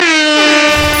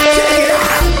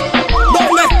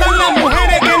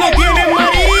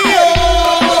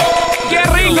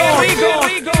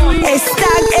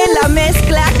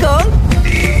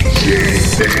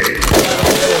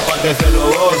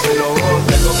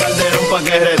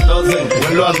que retosen.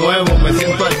 Vuelvo a nuevo, me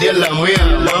siento al día en la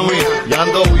mía. Ya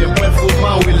ando bien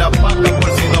perfumado y la paca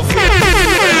por si no fui.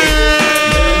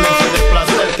 Déjense de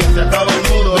placer, que se acaba el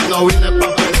mundo y no vine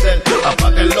pa' perder.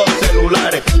 Apaguen los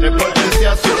celulares, repórtense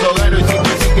a sus hogares y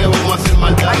sí que vamos a hacer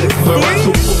maldades. Muevan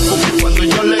su pum cuando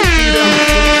yo le tire mi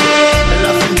tuntum. En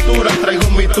la cintura traigo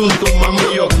mi tuntum,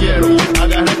 mami, yo quiero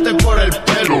agarrarte por el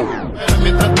pelo.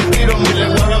 Mientras te tiro mi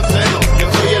lengua a los senos, yo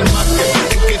soy el más que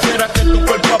si quisiera que tu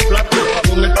cuerpo aplaste.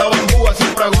 Con esta bambúa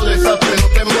siempre hago desastre, no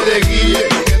te me desguille,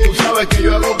 que tú sabes que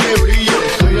yo hago que brille.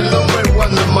 Soy el number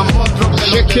one, el más monstruo que no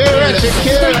te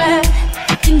Shakira.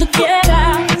 Quien tú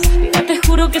quieras, mira, te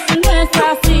juro que eso no es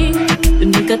así. Yo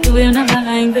nunca tuve una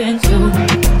mala intención,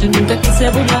 yo nunca quise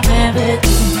burlarme de ti.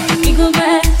 Conmigo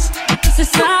ves, que se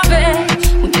sabe,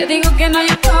 aunque digo que no,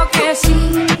 yo creo que sí.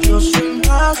 Yo soy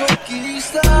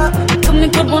masoquista, con mi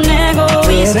cuerpo un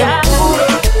egoísta.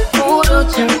 Puro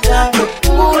chantaje,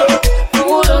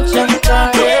 puro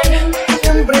chantaje.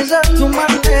 Siempre es a tu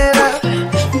manera.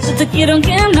 Yo te quiero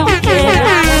aunque no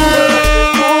quieras.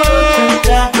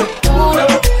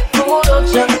 Puro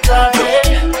chantaje.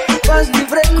 Vas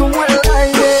libre como el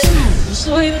aire. Yo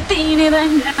soy de ti ni de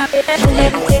nadie.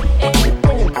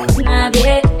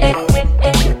 Nadie.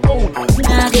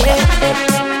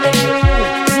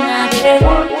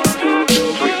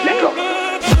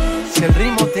 Si el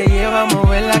ritmo te lleva a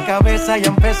mover la cabeza, ya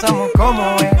empezamos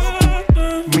como es.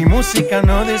 Mi música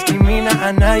no discrimina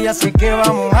a nadie, así que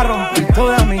vamos a romper.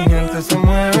 Toda mi gente se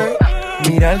mueve,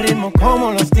 mira el ritmo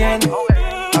como los tiene.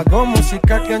 Hago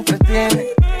música que entretiene.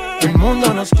 El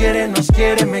mundo nos quiere,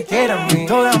 me quiere a mí.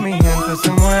 Toda mi gente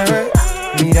se mueve,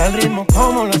 mira el ritmo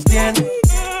como los tiene.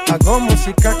 Hago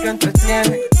música que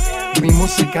entretiene. Mi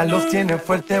música los tiene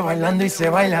fuerte bailando y se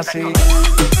baila así.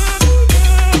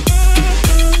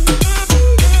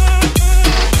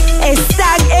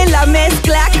 Están en la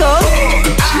mezcla con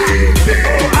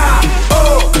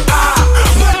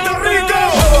Puerto Rico,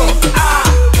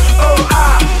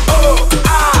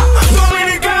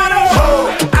 Dominicano,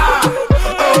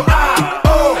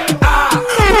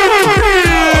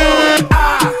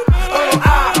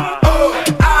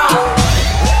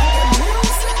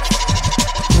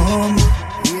 ¿Cómo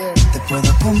te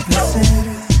puedo complacer?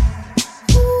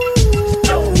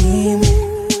 Dime,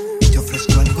 te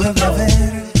ofrezco algo a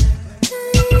beber.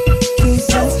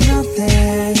 Quizás no te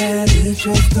haya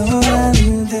dicho esto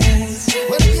antes,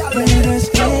 pero es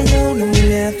que yo no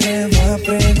me atrevo a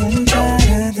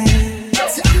preguntarte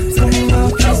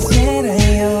cómo quisiera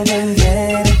yo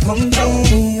volver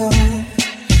contigo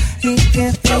y que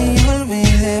te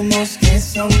olvidemos que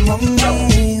somos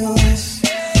amigos.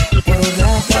 Por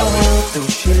acá, tú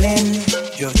chillen,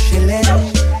 yo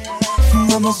chillen,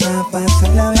 vamos a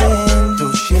pasarla bien. Tú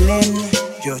chillen,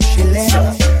 yo chillen.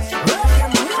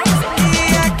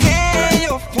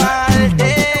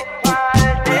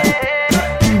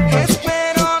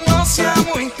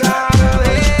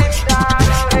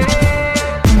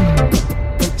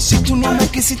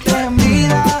 Quisiste en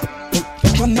vida,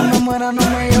 cuando me muera no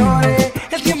me llores.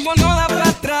 El tiempo no da para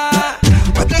atrás,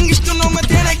 pues tranquilo, tú no me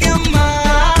tienes que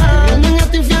amar. Yo en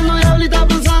este infierno y ahorita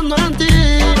pensando en ti,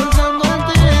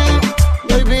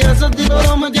 Baby, ese tipo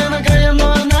no me tiene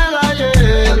creyendo en el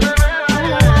ayer.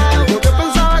 Yo que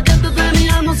pensaba que te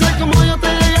tenía, no sé cómo yo te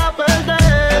llegué a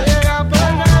perder.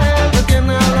 Me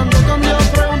tienes hablando con Dios,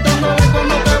 preguntándole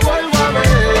cuándo te vuelvo a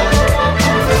ver.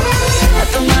 A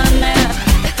tu manera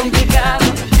es complicado,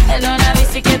 en una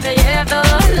bici que te lleve a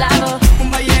todos lados. Un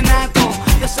vallenato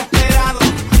desesperado,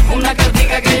 Una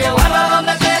cartica que yo guardo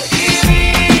donde te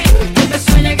escribí. Que te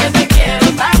sueñe que te quiero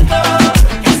tanto,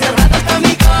 que hace rato está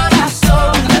mi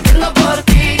corazón latiendo por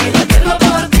ti, latiendo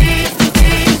por ti.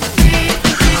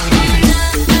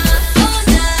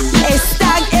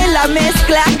 Están en la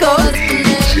mezcla con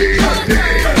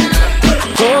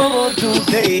 ¿Cómo tú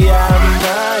te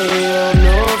llamas? Yo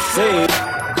no sé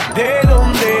de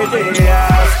dónde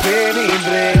llegaste ni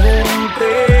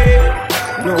pregunté.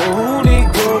 Lo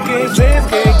único que sé es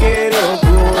que quiero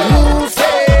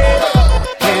conocer,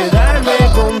 quedarme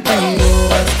contigo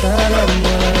hasta el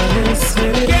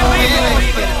amanecer.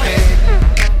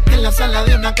 en la sala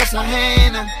de una casa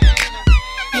ajena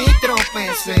y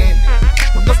tropecé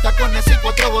con 2 tacones y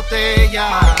 4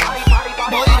 botellas.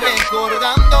 Voy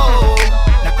recordando,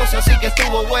 la cosa sí que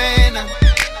estuvo buena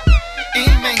y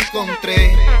me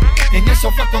encontré en el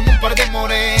sofá con un par de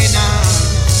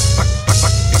morenas.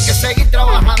 Pa' que seguir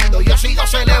trabajando, yo sigo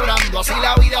celebrando, así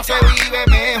la vida se vive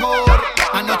mejor.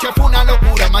 Anoche fue una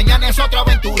locura, mañana es otra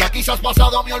aventura, quizás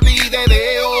pasado me olvide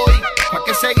de hoy. Pa'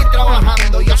 que seguir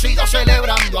trabajando, yo sigo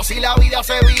celebrando, así la vida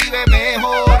se vive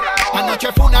mejor. Anoche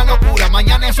fue una locura,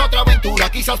 mañana es otra aventura,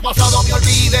 quizás pasado me olvide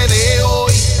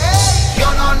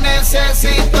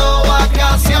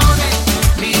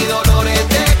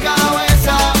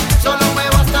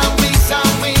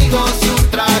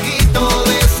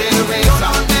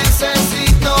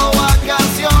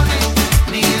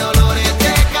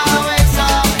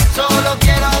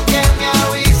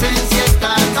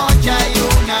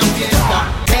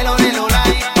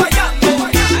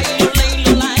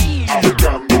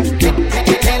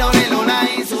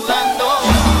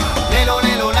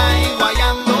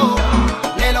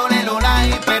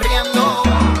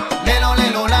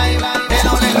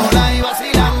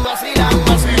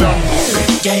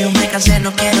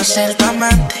no quiero ser tu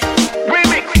amante.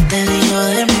 Te digo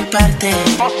de mi parte,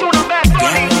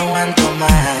 ya no aguanto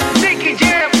más.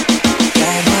 Ya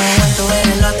no aguanto ver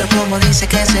el otro como dice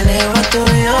que se le va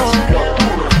tuyo.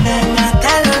 Me mata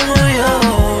el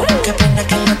orgullo, qué pena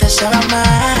que no te sepa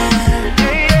mal.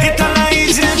 Esta la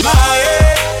hice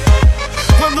para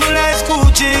cuando la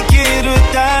escuche quiero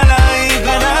estar ahí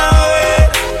para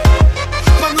ver.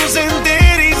 Cuando se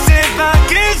entere y sepa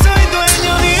que soy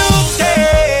dueño de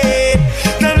usted.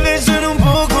 Tal vez suene un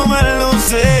poco mal, lo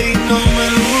sé, y no me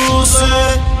luce.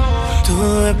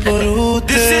 Todo es por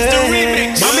usted.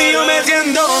 Mami, yo me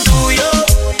siento tuyo.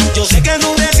 Yo sé que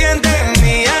tú te sientes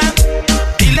mía.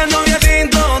 Dile a novia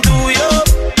siento tuyo,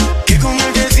 que con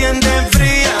él te sientes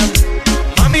fría.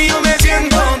 Mami, yo me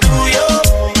siento tuyo.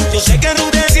 Yo sé que tú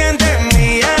te sientes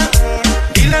mía.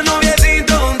 Dile a novia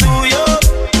siento tuyo,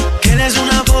 que eres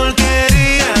una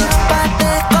porquería.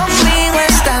 Pate conmigo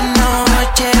esta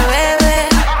noche, bebé.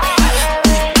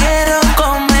 Te quiero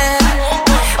comer,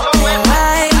 te va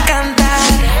a encantar.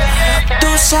 Tú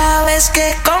sabes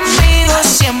que conmigo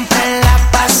siempre la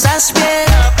pasas bien.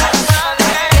 Te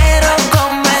quiero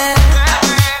comer,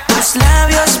 tus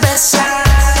labios besar.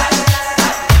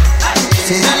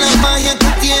 Será la magia que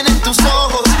tienen tus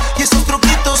ojos y esos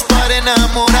truquitos para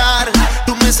enamorar.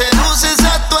 Tú me seduces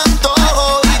a tu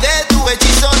antojo y de tu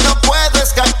hechizo no puedo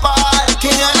escapar. Qué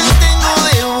ganas tengo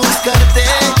de buscarte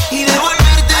y de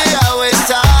volverte a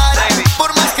besar.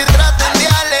 Por más que traten de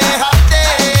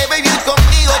alejarte, baby,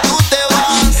 conmigo tú te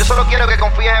vas. Yo solo quiero que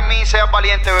confíes en mí y seas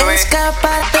valiente, bebé.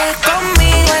 Escápate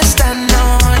conmigo esta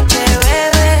noche,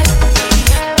 bebé.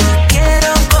 Te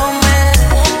quiero comer,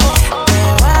 te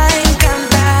va a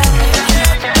encantar.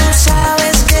 Tú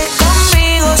sabes que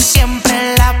conmigo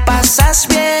siempre la pasas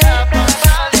bien.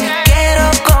 Te quiero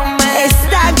comer,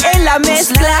 Están en la tus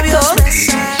mezcla labios con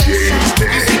besar.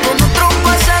 Si con otro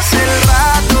pasas el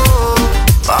rato,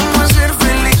 vamos a ser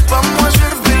felices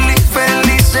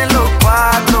los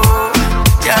cuatro.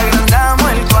 Y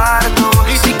agrandamos el cuarto.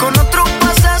 Y si con otro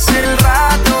pasas el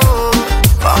rato,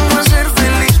 vamos a ser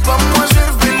felices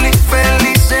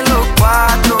los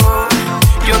cuatro.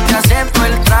 Yo te acepto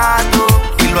el trato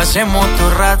y lo hacemos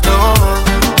todo rato.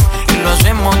 Y lo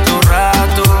hacemos todo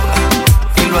rato.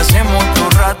 Y lo hacemos todo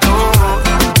rato.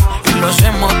 Y lo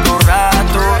hacemos todo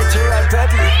rato.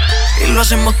 Y lo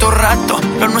hacemos todo rato.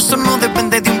 Lo nuestro no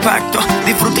depende de impacto.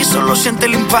 Disfruta y solo siente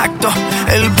el impacto.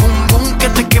 El boom boom que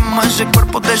te quema ese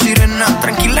cuerpo de sirena.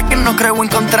 Tranquila que no creo en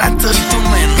contratos. Y tú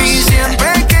menos. Y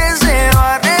siempre que se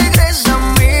va regresa a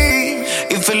mí.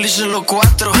 Y felices los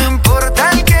cuatro. No importa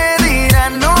el que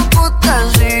dirán, no puta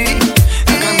sí.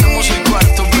 Cantamos el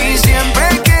cuarto, baby. Y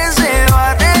siempre que se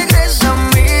va regresa a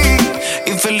mí.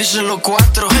 Y felices los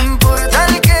cuatro. No importa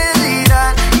el que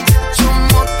dirán,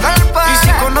 somos tal para. Y si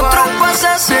con otro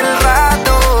pasas el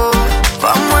rato,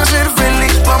 vamos a ser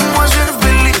felices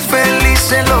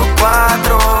los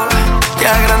cuatro. Te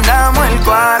agrandamos el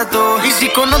cuarto. Y si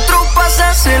con otro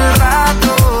pasas el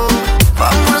rato,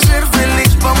 vamos a ser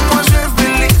felices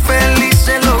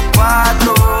los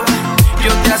cuatro.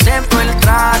 Yo te acepto el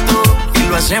trato y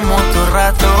lo hacemos todo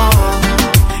rato.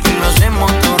 Y lo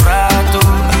hacemos todo rato.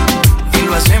 Y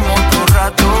lo hacemos todo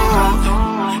rato.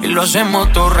 Y lo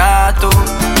hacemos todo rato.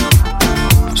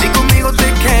 Si conmigo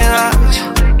te quedas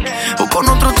o con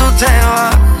otro tú te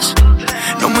vas,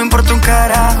 no me importa un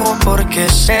carajo porque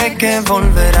sé que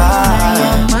volverás.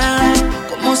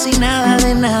 Como si nada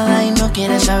de nada y no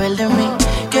quieres saber de mí,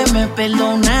 que me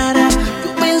perdonara.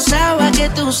 Yo pensaba que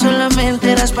tú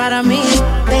solamente eras para mí.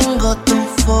 Tengo tu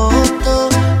foto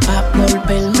pa'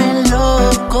 volverme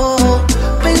loco,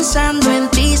 pensando en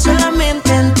ti,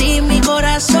 solamente en ti, mi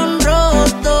corazón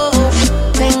roto.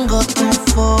 Tengo tu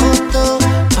foto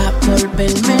pa'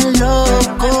 volverme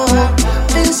loco,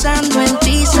 pensando en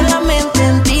ti, solamente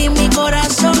en ti, mi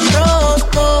corazón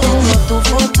roto. Tengo tu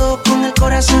foto con el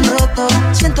corazón roto,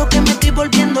 siento que me estoy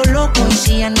volviendo loco. Y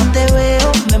si ya no te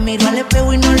veo, me miro al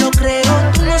espejo y no lo creo.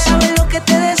 Tú no sabes lo que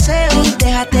te deseo. Y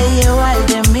déjate llevar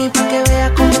de mí pa' que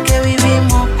veas cómo es que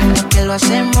vivimos, cómo es que lo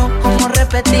hacemos, cómo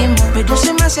repetimos. Pero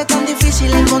se me hace tan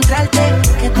difícil encontrarte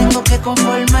que tengo que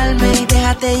conformarme. Y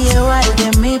déjate llevar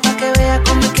de mí pa' que veas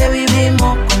cómo es que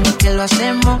vivimos, cómo es que lo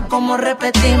hacemos, cómo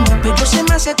repetimos. Pero se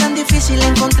me hace tan difícil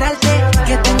encontrarte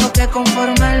que tengo que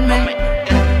conformarme.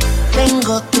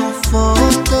 Tengo tu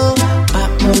foto pa'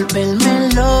 volverme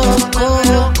loco,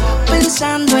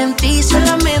 pensando en ti,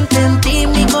 solamente en ti,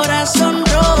 mi corazón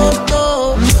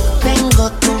roto.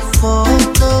 Tengo tu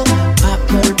foto pa'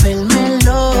 volverme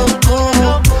loco,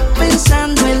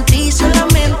 pensando en ti,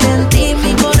 solamente en ti,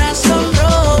 mi corazón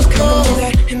roto.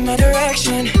 In my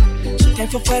direction, so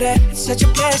thankful for that, it's such a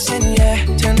blessing, yeah.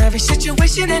 Turn every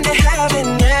situation into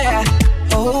heaven, yeah.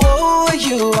 Oh,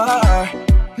 you are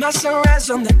my sunrise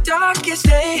on the darkest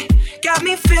day. Got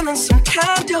me feeling some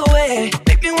kind of way.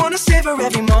 Make me wanna savor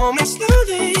every moment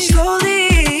slowly,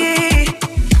 slowly.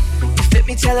 You fit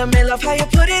me, telling me love how you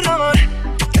put it on.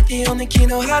 Got the only key,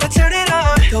 know how to turn it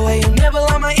on. The way you never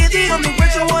lie my ear, the only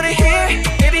words I wanna hear.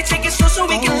 Baby, take it slow so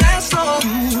we can last long.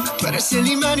 Tú eres el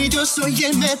imán y yo soy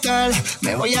el metal.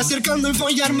 Me voy acercando y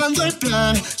voy armando el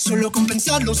plan. Solo con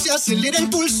pensarlo se acelera el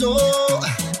pulso.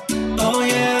 Oh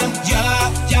yeah,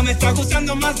 ya me está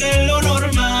gustando más de lo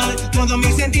normal. Todos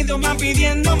mis sentidos van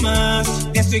pidiendo más.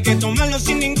 Esto hay que tomarlo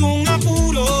sin ningún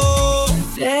apuro.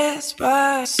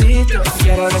 Despacito,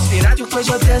 quiero respirar tu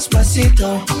cuello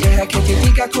despacito. Deja que te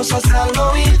diga cosas al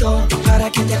oído, para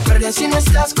que te acuerdes si no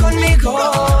estás conmigo.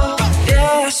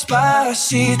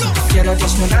 Despacito, quiero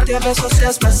desnudarte a besos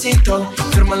despacito.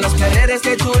 Firmo las paredes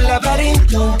de tu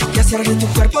laberinto y hacer de tu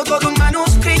cuerpo todo un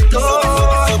manuscrito.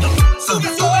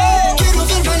 Quiero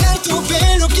ver bailar tu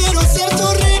pelo, quiero ser tu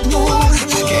ritmo.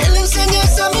 Que le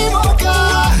enseñes a mi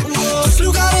boca tus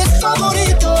lugares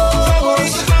favoritos.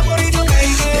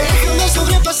 Déjame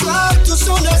sobrepasar tus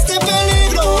zonas de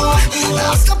peligro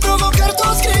hasta provocar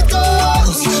tus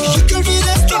gritos y que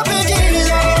olvides tu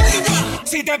apellido.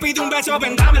 Si te pido un beso,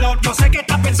 ven dámelo. No sé qué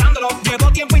estás pensándolo,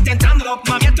 llevo tiempo intentándolo.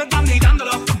 Mami, estoy tan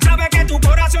dándolo. Sabes que tu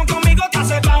corazón conmigo te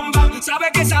hace bam bam. Sabes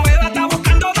que esa beba está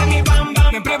buscando de mi bam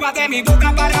bam. Me pruebas de mi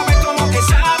boca para ver cómo te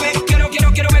sabe. Quiero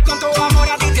ver con tu amor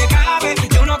a ti te cabe.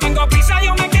 Yo no tengo prisa,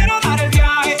 yo me quiero dar el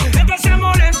viaje.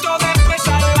 Empecemos lento, después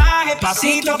salvaje.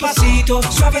 Pasito a pasito,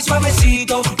 suave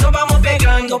suavecito. Nos vamos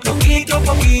pegando poquito a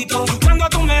poquito. Cuando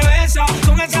tú me besas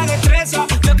con esa destreza,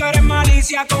 yo quiero en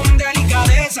malicia con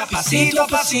delicadeza. Pasito a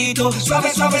pasito,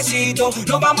 suave suavecito.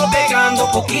 Nos vamos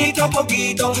pegando poquito a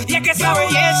poquito. Y es que esa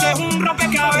belleza es un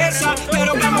rompecabezas,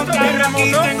 pero para montarlo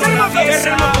aquí tengo la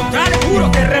pieza. Dale juro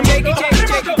que remake,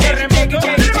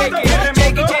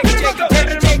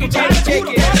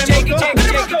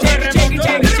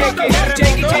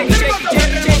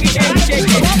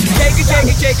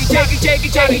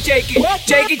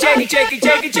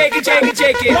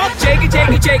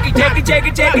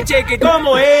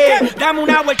 ¿cómo es? Dame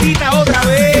una vueltita otra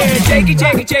vez. Shake it,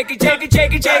 shake it, shake it, shake it,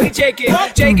 shake it, shake it, shake it.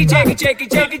 Shake it, shake it, shake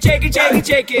it, shake it, shake it, shake it,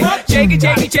 shake it. Shake it,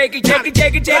 shake it, shake it, shake it,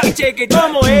 shake it, shake it, shake it.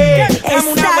 ¿Cómo es?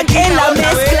 Dame una vueltita en la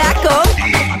otra vez. mezcla con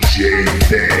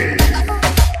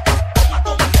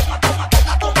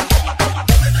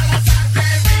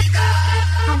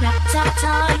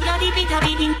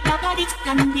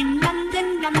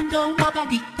DJ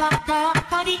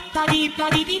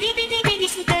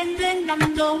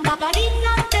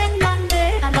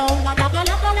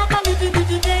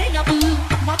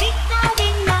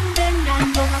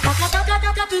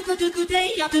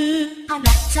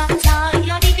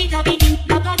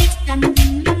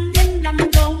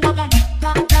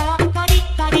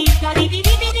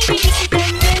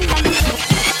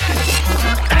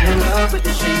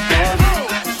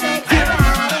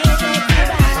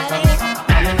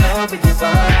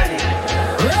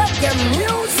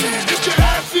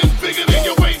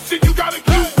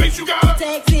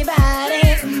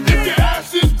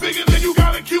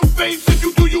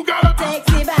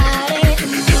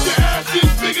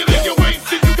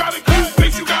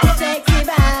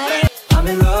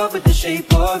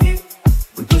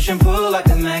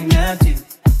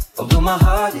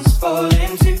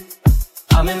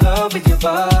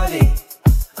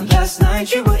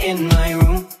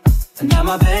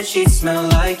sheets smell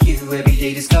like you. Every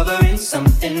day discovering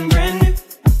something brand new.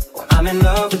 I'm in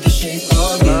love with the shape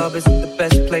of you. Club isn't the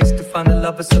best place to find a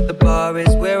lover, so the bar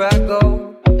is where I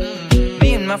go.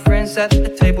 Me and my friends at the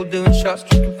table doing shots,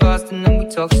 drinking fast, and then we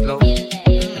talk slow.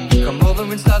 And you come over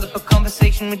and start up a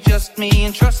conversation with just me,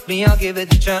 and trust me, I'll give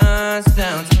it a chance.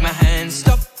 Now take my hand,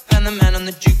 stop, and the man on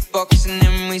the jukebox, and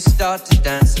then we start to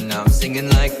dance. And now I'm singing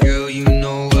like, girl, you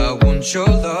know I want your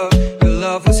love. Your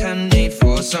love was handmade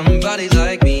for somebody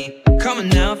like me. Come on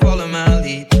now, follow my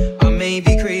lead. I may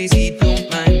be crazy, don't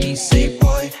mind me. Say,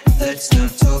 boy, let's not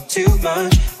talk too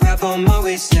much. Grab on my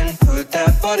waist and put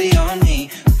that body on me.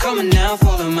 Come on now,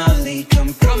 follow my lead.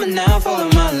 Come on now, follow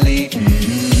my lead.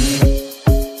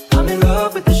 I'm in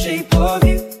love with the shape of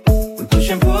you. We push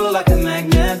and pull like a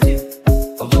magnet do.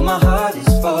 Although my heart is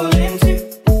falling too.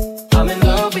 I'm in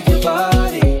love with your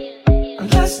body.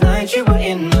 And last night you were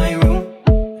in my room.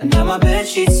 And now my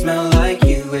bedsheets smell like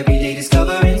you. Every day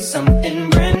discovering something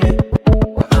brand new.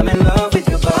 I'm in love with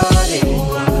your body.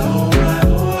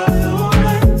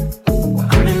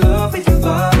 I'm in love with your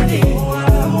body.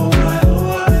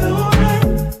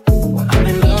 I'm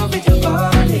in love with your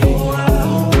body.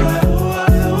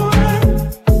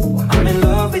 I'm in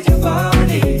love.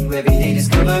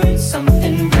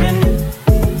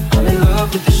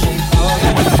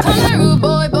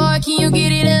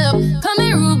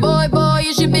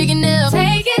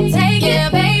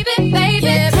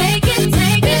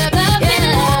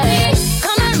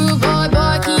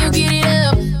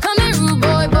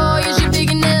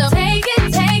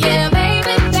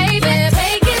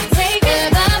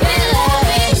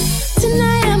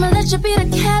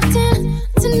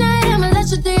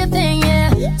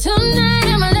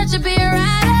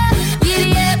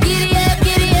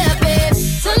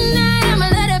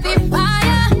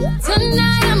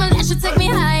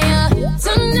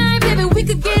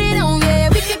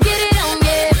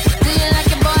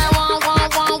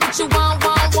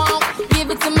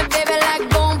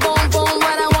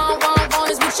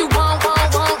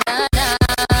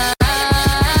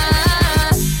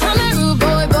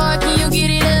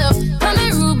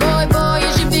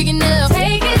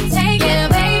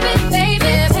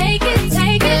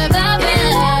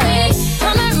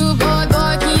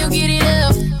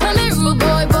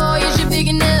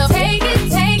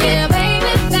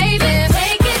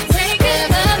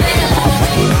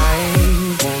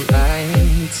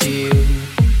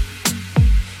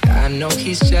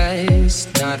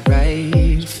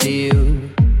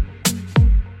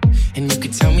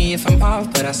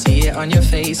 but I see it on your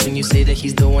face when you say that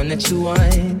he's the one that you want.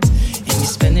 And you're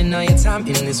spending all your time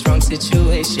in this wrong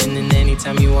situation, and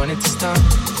anytime you want it to stop.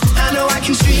 I know I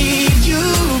can treat you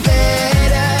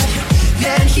better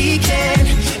than he can,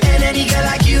 and any girl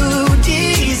like you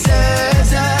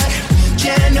deserves a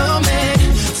gentleman.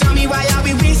 Tell me why are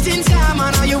we wasting time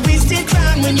on all your wasted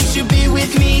crime when you should be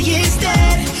with me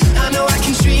instead. I know I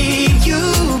can treat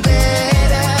you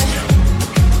better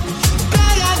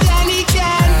than he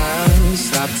can. I'll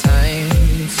stop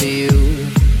time for you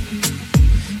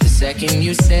the second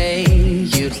you say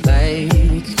you'd like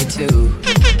me to.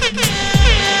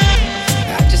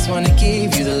 I just wanna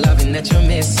give you the loving that you're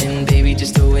missing, baby,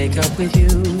 just to wake up with you.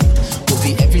 Will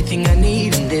be everything I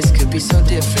need, and this could be so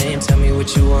different. Tell me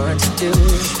what you want to do.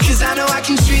 Cause I know I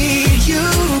can treat you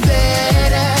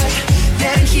better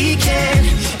than he can,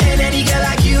 and any girl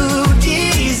like you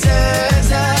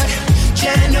deserves a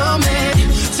gentleman.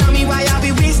 Tell me why I'll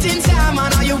be wasting time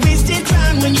on all your wasted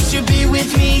crime when you should be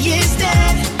with me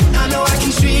instead. I know I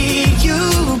can treat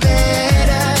you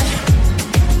better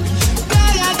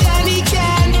than he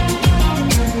can,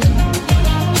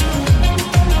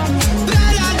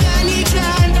 better than he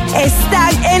can.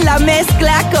 Están en la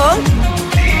mezcla con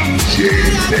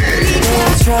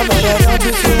Trouble that don't do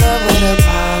too love with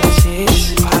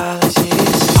apologies.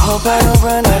 Hope I don't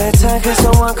run out of time, cause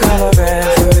someone call a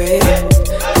referee.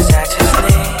 Cause I just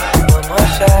need one more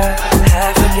shot,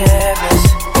 have forgiveness.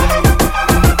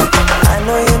 I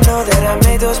know you know that I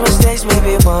made those mistakes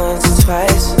maybe once or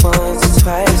twice.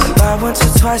 By once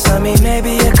or twice, I mean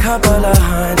maybe a couple of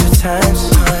hundred times.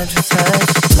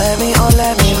 Let me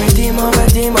redeem on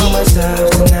myself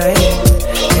tonight.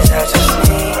 Cause I just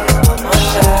need one more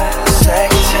shot,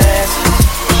 second chance.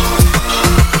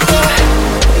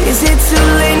 Is it too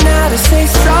late now to say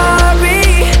sorry?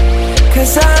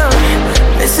 Cause I'm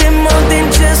missing more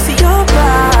than just your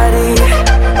body.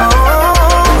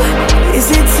 Oh, is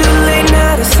it too late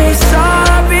now to say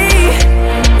sorry?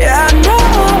 Yeah, I know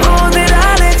that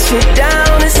I let you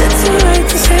down. Is it too late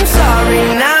to say I'm sorry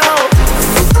now?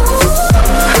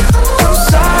 I'm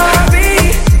sorry.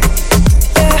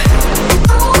 Yeah.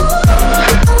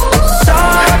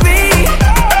 Sorry.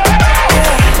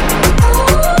 Yeah.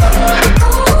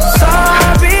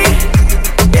 Sorry.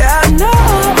 Yeah, I know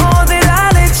that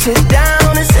I let you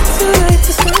down. Is it too late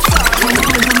to say sorry?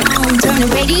 Turn the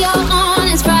radio on,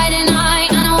 it's Friday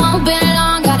night, and I won't be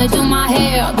long. Gotta do my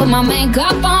hair, put my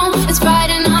makeup on. It's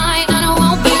Friday night, and I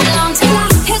won't be long till I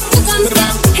hit the dance,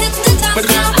 hit the dance.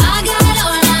 I got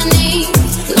all I need.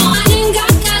 No, I ain't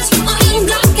got cash, but I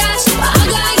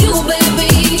got you,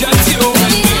 baby.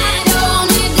 Baby, I don't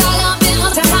need dollar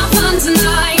bills to have fun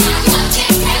tonight.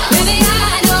 Baby,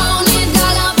 I don't need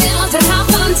dollar bills to have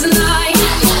fun tonight.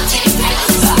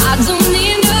 I don't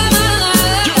need no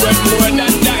money. You want more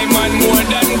than diamond, more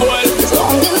than gold. As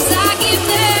long as I keep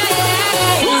there.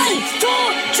 1, 2,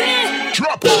 3.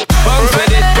 Drop it. Bounce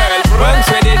with it, girl. Bounce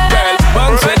with it, girl.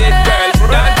 Bounce with it, girl.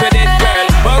 Dance with it, girl.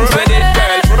 Bounce with it,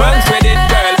 girl. Bounce with it,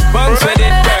 girl. Bounce with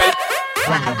it, girl.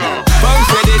 Bounce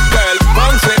with it, girl.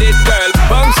 Bounce with it, girl.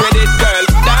 Bounce with it, girl.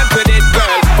 Dance with it,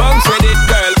 girl. Bounce with it,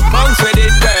 girl. Bounce with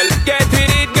it, girl. Get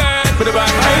with it, girl. Put it back.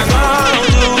 I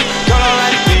found you, girl, I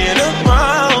like being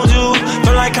around you.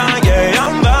 Feel like Kanye,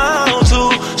 I'm bound to.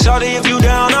 Shawty, if you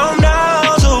down, I'm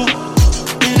down to.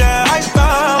 Yeah, I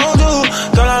found you,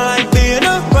 girl, I like being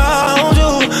around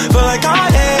you. Feel like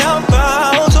Kanye, I'm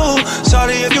bound to.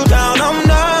 Shawty, if you down, I'm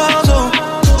down to.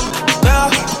 Yeah,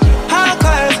 high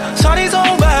class, shawty's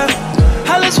on bad.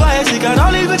 Hella swag, she got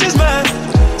all these bitches mad.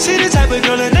 See the type of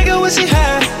girl a nigga wish he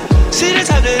had. See the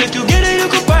type that if you get it, you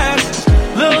can brag.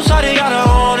 Little shawty got her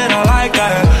own and I like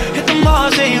that. Hit the mall,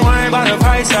 she ain't worried about the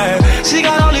price tag. She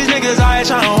got all these niggas out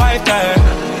tryna wipe that.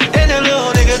 And the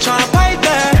little nigga tryna pipe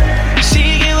that.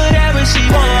 She get whatever she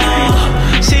want.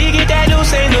 She get that new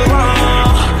Saint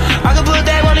Laurent. I can put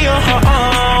that money on her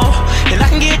arm, and I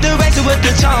can get the rest with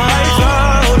the charm. I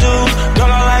found you,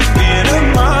 girl, I like being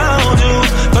around you.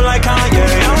 Feel like Kanye,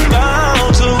 I'm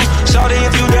bound to. Shawty,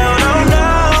 if you down, I'm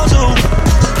down to.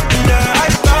 Yeah, I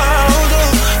found you,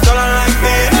 girl, I like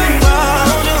being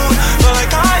around you. Feel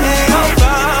like Kanye, I'm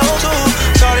bound to.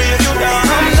 Shawty, if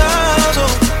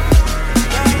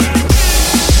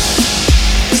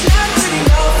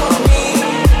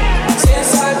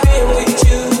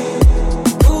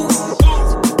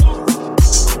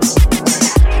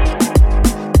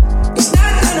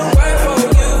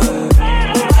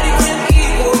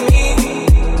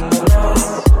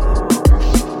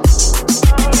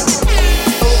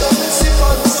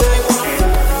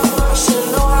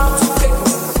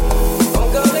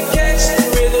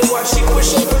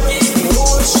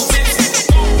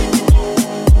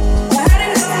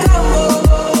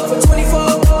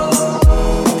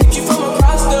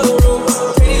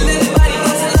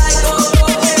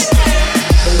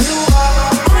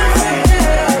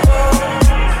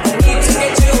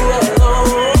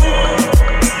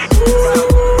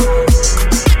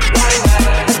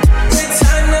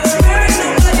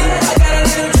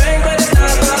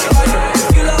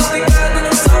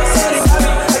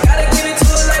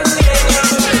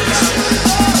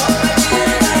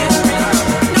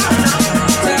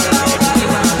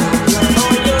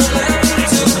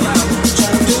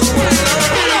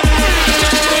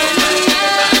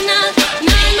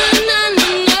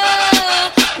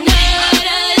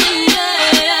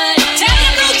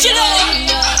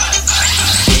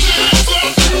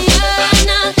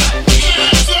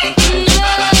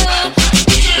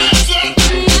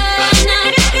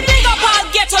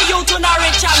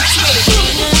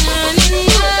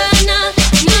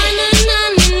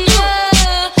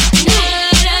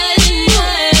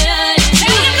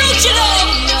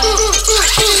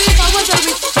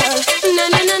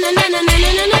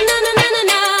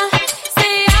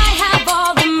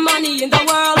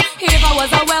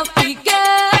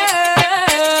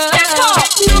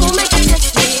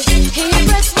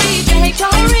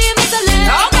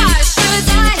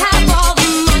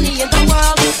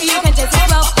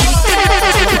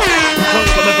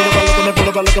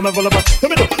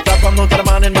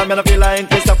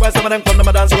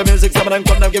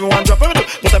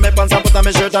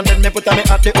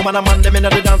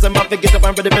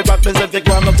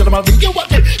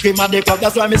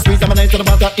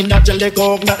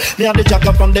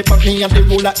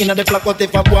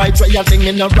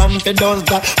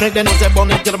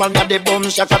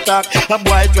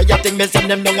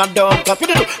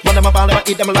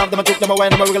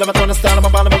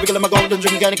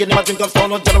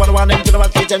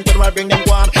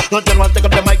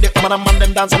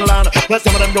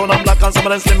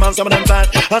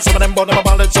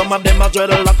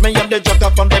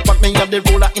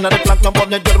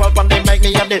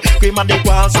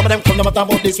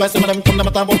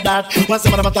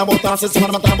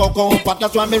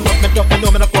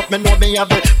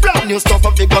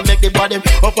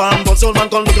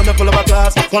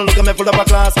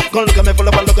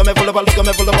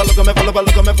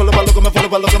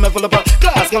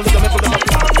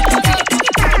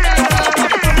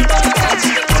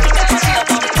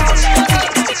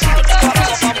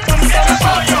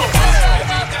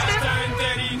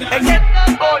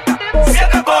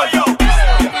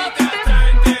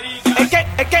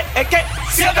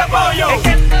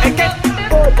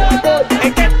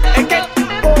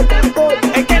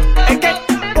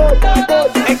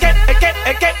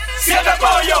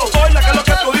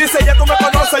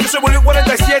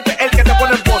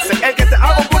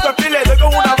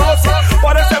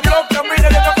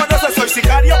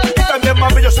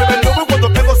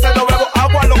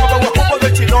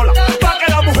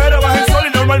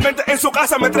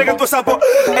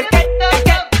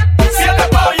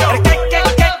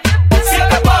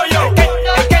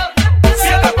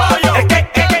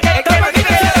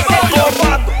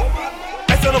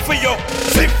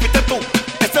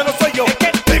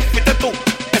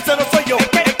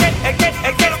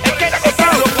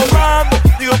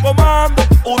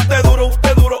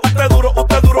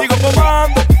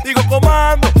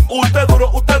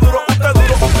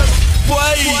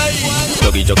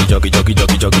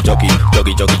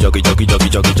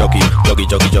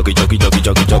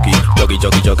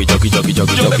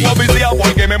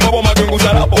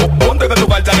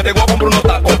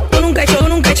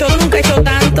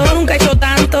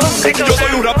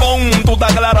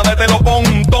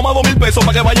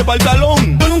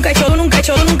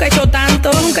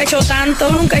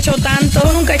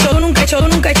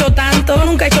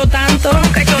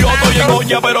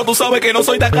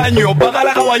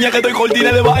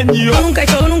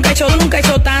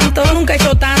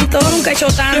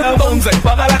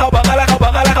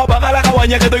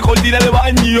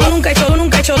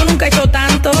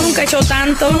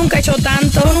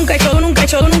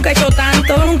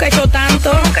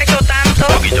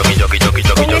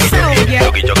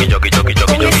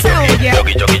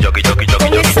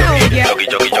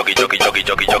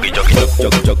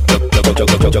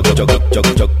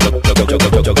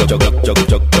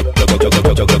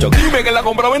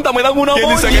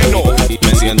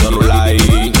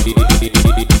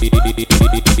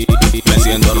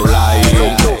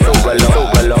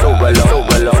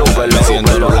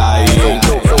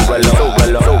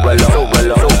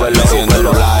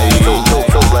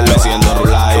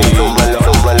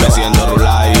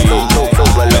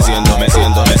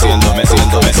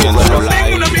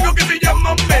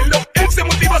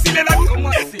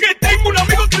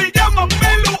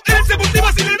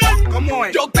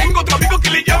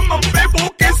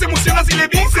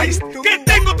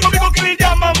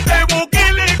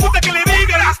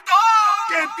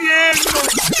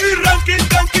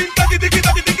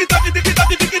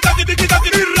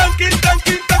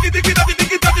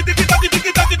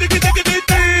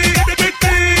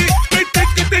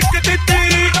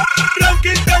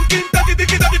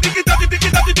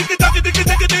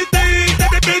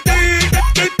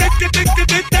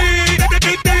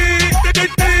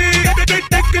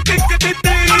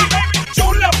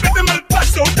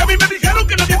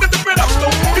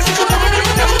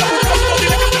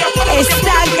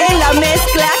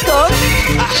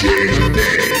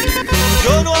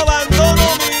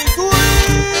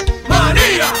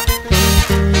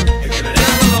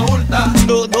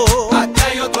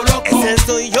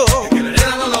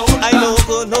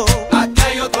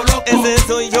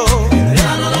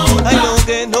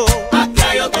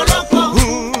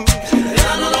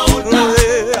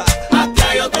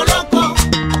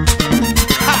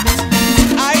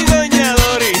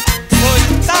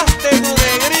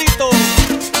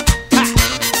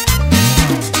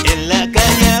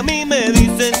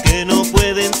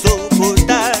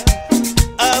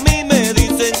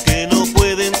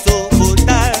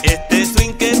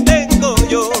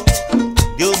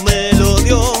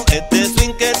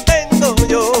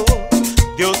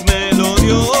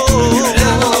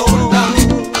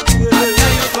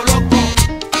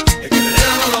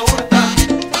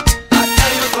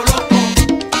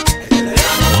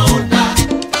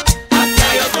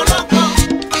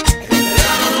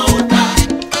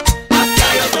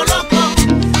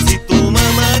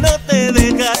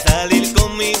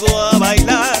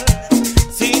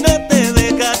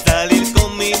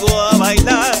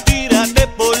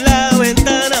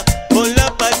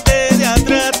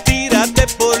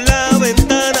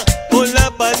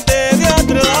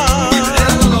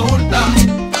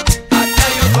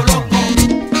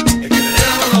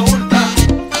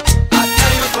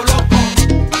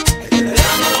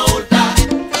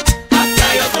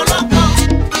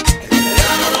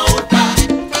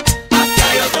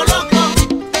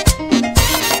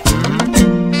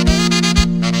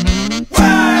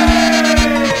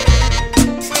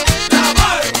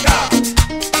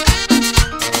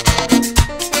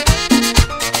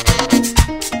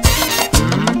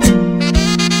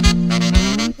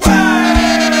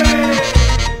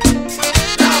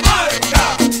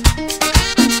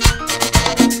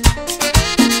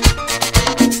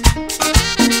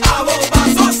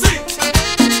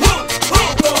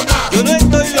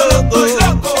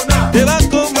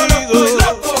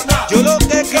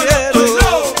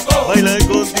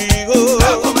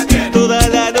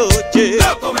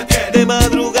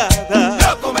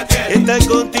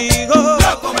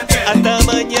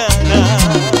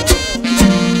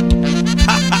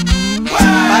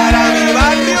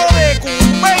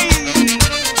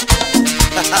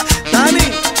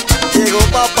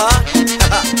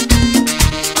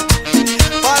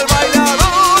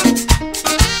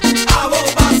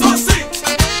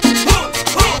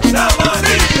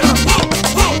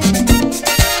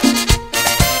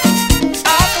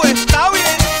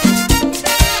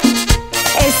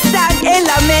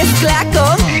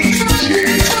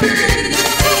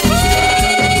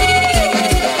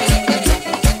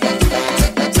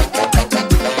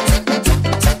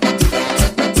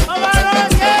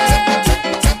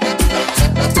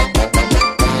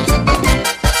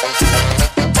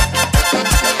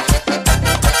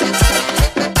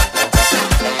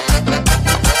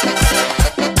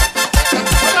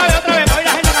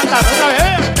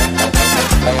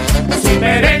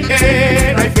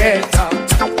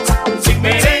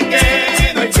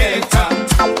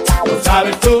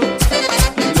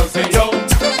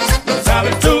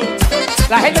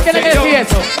La gente tiene que decir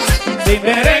eso. Sin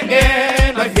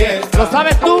merengue no hay fiesta. Lo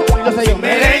sabes tú y lo sé yo. Sin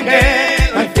merengue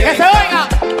no hay fiesta. ¡Que se oiga!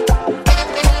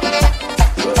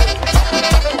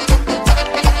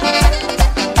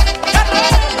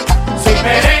 Sin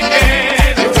merengue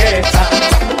no hay fiesta.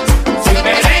 Sin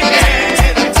merengue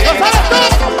no hay fiesta. ¿Lo sabes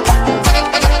tú?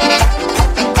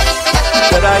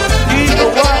 Tranquilo,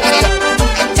 guardia.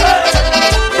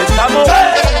 Estamos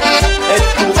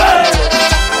en tu barrio.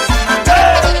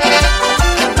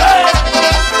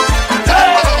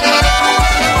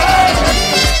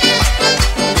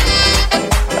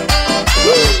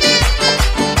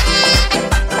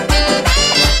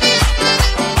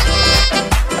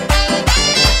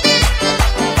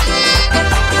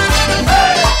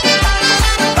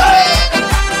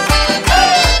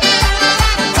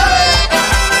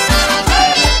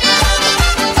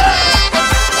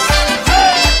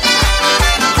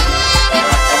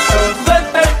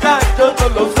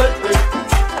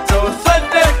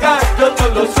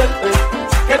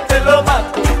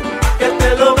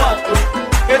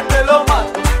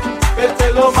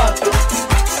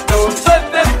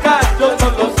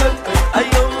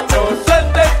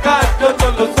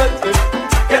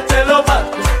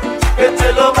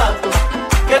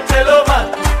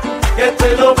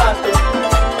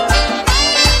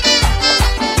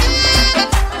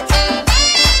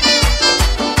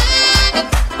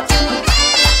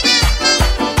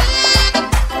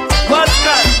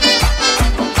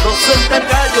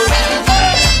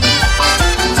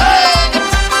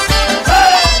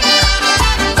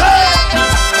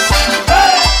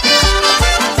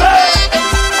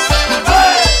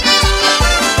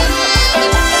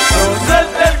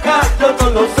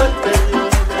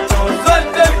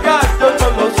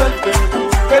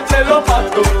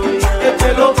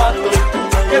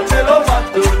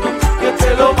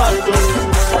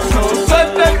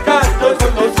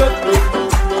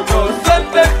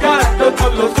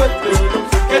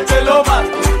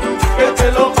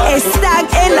 Están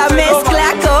en la mezcla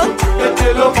con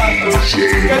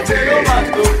Que te lo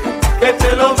mato, que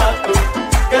te lo mato,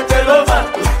 que te lo mato, que te lo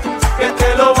mato, que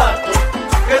te lo mato,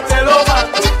 que te lo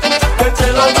mato, que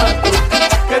te lo mato,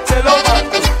 que te lo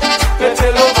mato, que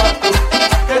te lo mato,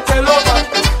 que te lo mato.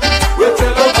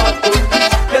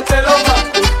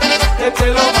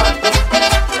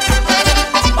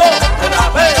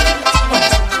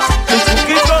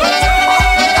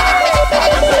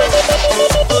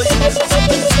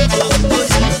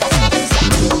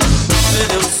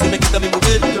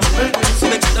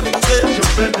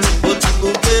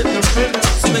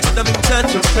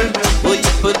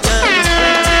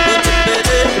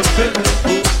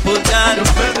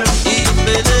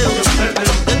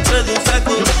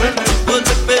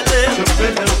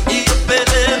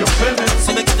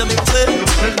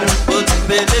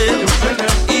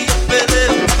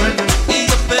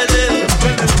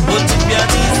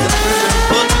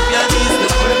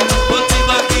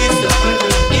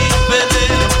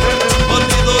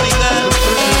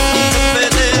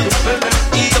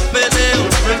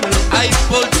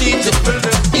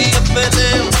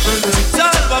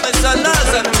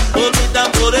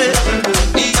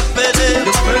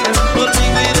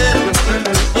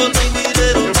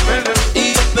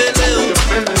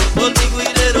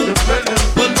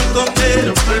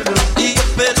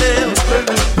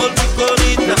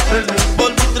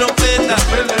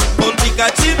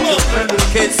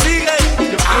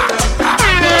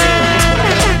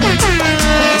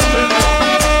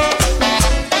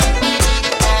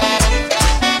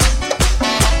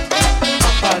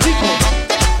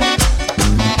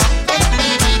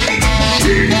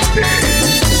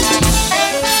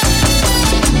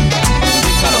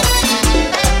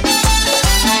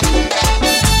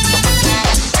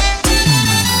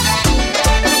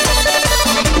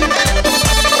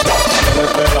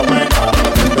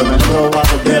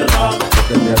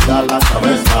 pierda la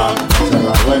cabeza,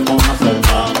 encerrado en una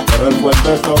celda, pero el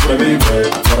fuerte sobrevive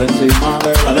por encima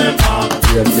de la demás,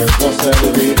 y el tiempo se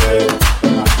divide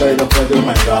en alfa y después de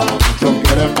omega. Muchos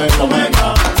quieren ver la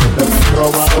omega, este me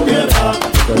roba lo quiera,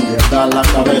 que pierda la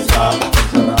cabeza,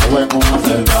 encerrado en una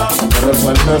celda, pero el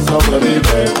fuerte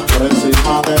sobrevive por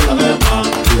encima de la demás,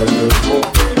 y el tiempo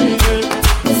se divide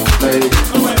en alfa y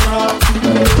omega.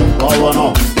 Pero con todo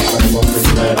no, pero con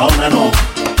tiburones no,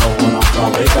 con una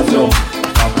fabricación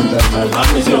para meterme en la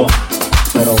misión.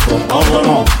 Pero con todo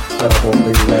no, pero con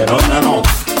tiburones no,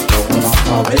 con una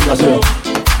fabricación.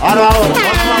 Ahora,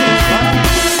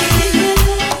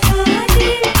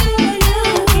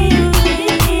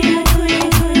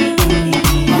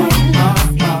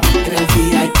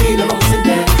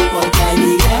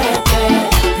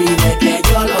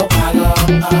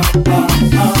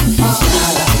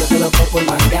 por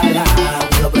mandala,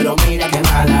 pero mira que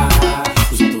mala,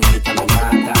 tu cinturita me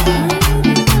mata.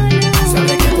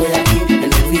 Sabe que estoy aquí en el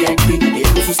VIP, y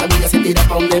con sus amigas se tira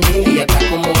pa' donde mí, y atrás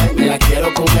como él, me la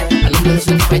quiero comer. Al nombre de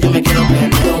su tipa yo me quiero ver.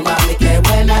 Pero mami, qué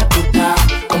buena tú estás,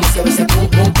 como se ve ese pum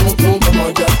pum pum pum, como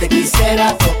yo te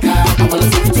quisiera tocar. Como los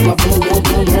hijos tu pum pum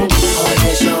pum pum.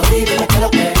 Oye, shorty, dime que lo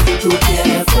que tú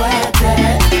quieres fuerte,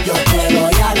 yo te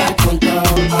voy a dar con todo.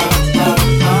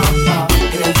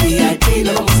 En el VIP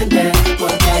lo vamos a sentir,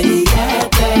 porque hay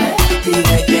billete,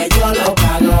 pide que yo lo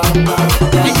pago.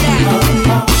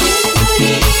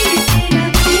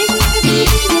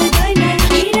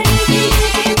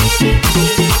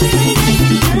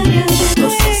 No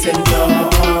se encendió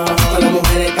con las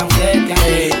mujeres tan frescas,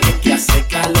 que hace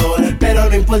calor, pero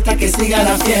no importa que siga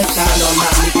la fiesta. No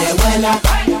mami, que buena,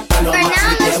 no mami,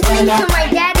 que buena,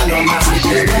 no mami,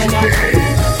 que buena.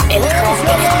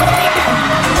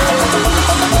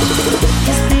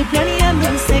 Estoy planeando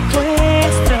un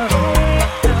secuestro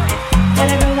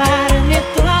para robarme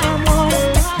tu amor.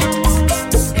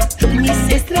 Mis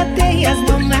estrategias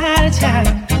no marchan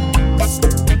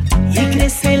y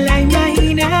crece la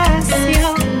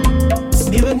imaginación.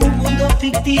 Vivo en un mundo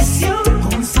ficticio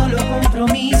con un solo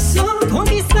compromiso: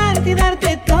 conquistarte y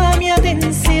darte toda mi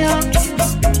atención.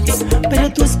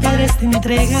 Pero tus padres te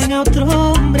entregan a otro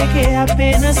hombre que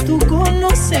apenas tú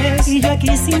conoces, y yo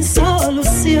aquí sin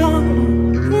solución.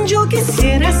 Yo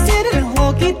quisiera ser el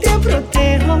Hulk y te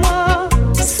protejo,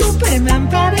 Superman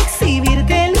para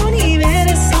exhibirte el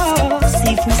universo.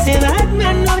 Si fuese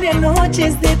Batman no habría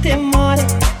noches de temor,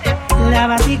 la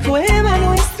Baticueva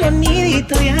nuestro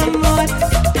nidito de amor.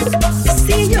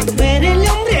 Si yo fuera el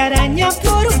hombre araña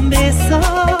por un beso,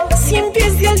 100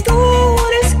 pies de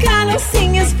altura escalo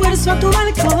sin esfuerzo a tu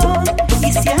balcón.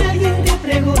 Y si alguien te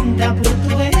pregunta por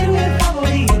tu héroe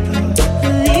favorito,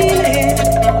 dile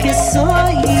que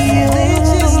soy yo. Le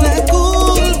eches la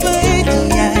culpa a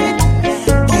ella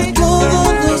por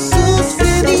todo lo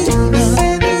sucedido.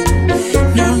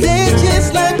 No le eches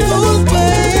la culpa a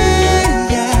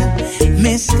ella,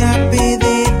 me escapé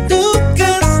de tu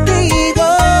castigo.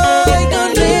 No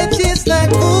le eches la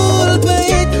culpa a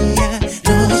ella,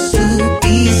 no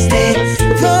supiste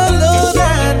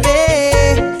valorarme.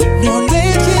 No le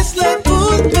eches la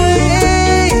culpa a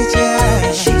ella,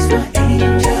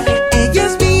 ella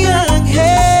es mi ángel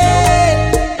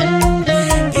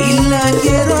y la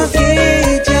quiero a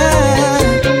ella.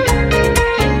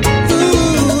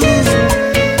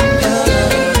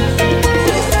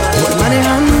 Voy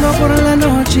manejando por la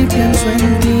noche y pienso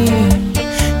en ti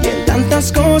y en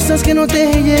tantas cosas que no te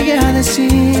llegué a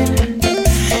decir.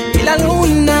 Y la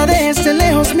luna desde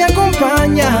lejos me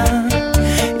acompaña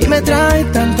y me trae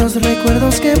tantos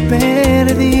recuerdos que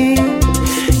perdí.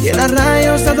 Y en la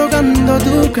radio está tocando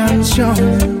tu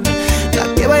canción, la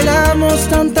que bailamos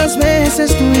tantas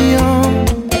veces tú y yo.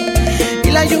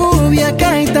 Y la lluvia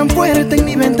cae tan fuerte en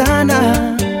mi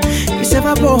ventana y se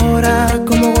evapora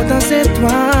como gotas de tu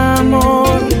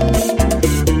amor.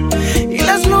 Y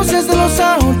las luces de los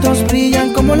autos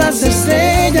brillan como las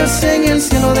estrellas en el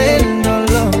cielo del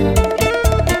dolor.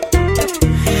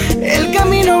 El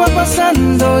camino va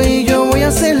pasando y yo voy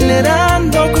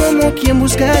acelerando como quien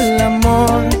busca el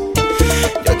amor.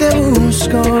 Yo te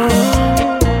busco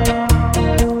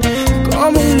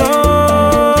como un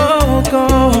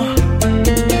loco.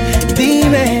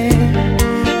 Dime,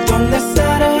 ¿dónde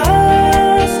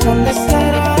estarás? ¿Dónde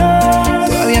estarás?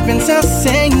 Todavía piensas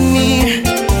en mí.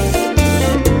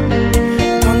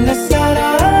 ¿Dónde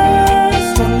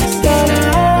estarás? ¿Dónde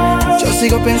estarás? Yo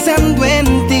sigo pensando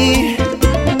en ti.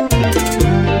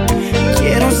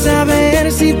 Quiero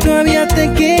saber si todavía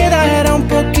te quedará un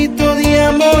poquito de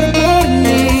amor por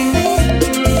mí.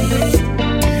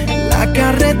 La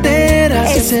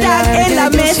carretera está en la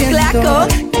mezcla con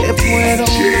que puedo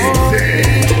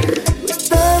morir.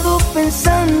 Todo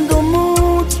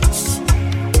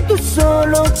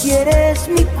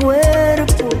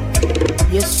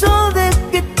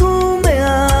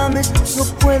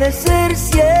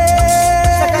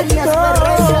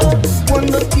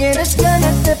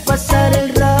hace pasar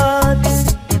el rato.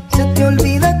 Se te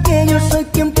olvida que yo soy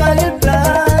quien paga el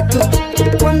plato.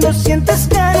 Cuando sientes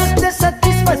ganas de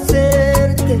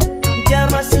satisfacerte,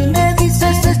 llamas y me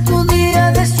dices es tu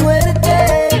día de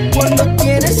suerte. Cuando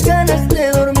tienes ganas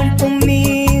de dormir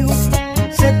conmigo,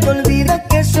 se te olvida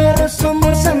que solo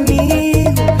somos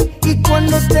amigos. Y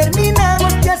cuando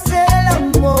terminamos de hacer el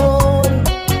amor,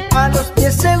 a los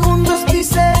 10 segundos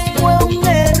dices fue un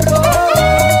error.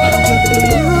 Yo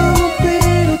te amo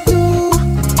pero tú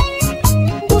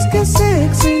buscas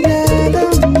sexo y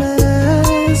nada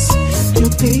más. Yo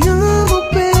te amo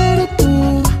pero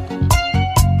tú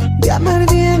de amar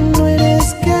bien no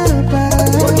eres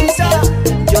capaz.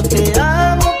 Yo te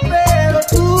amo pero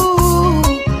tú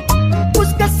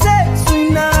buscas sexo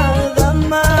y nada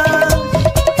más.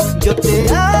 Yo te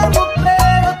amo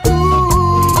pero tú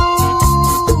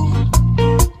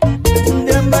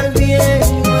de amar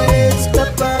bien no eres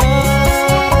capaz.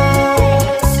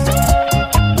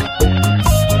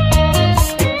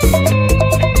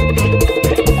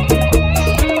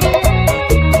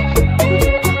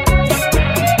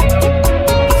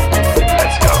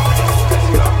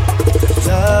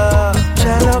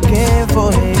 Ya lo que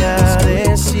voy a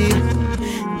decir,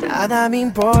 nada me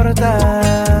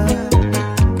importa,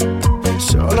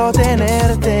 solo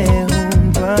tenerte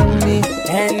junto a mí.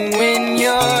 And when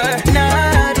you're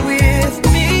not with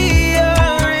me,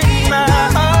 you're in my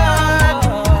heart.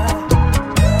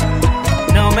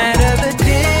 No matter the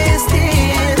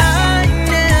distance, I'm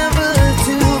never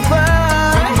too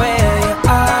far from where you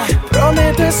are.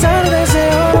 Prometo estar desde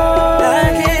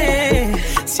hoy,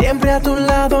 siempre a tu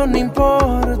lado, no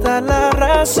importa la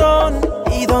razón.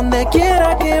 Y donde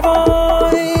quiera que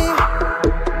voy,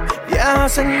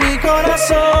 viajas en mi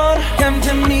corazón. Come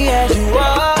to me as you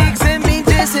are, accept me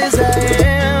just as I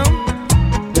am,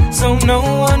 so no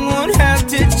one would have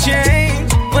to change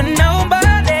for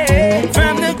nobody.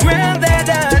 From the ground that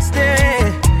I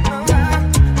stand,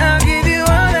 I'll give you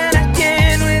all that I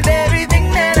can with everything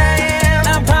that I am.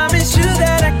 I promise you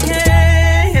that I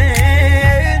can.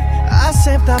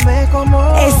 Acéptame como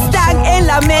Están en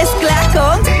la mezcla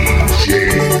con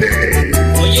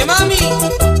Oye mami,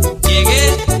 llegué,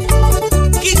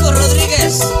 Kiko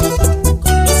Rodríguez,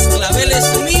 con los claveles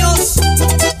míos.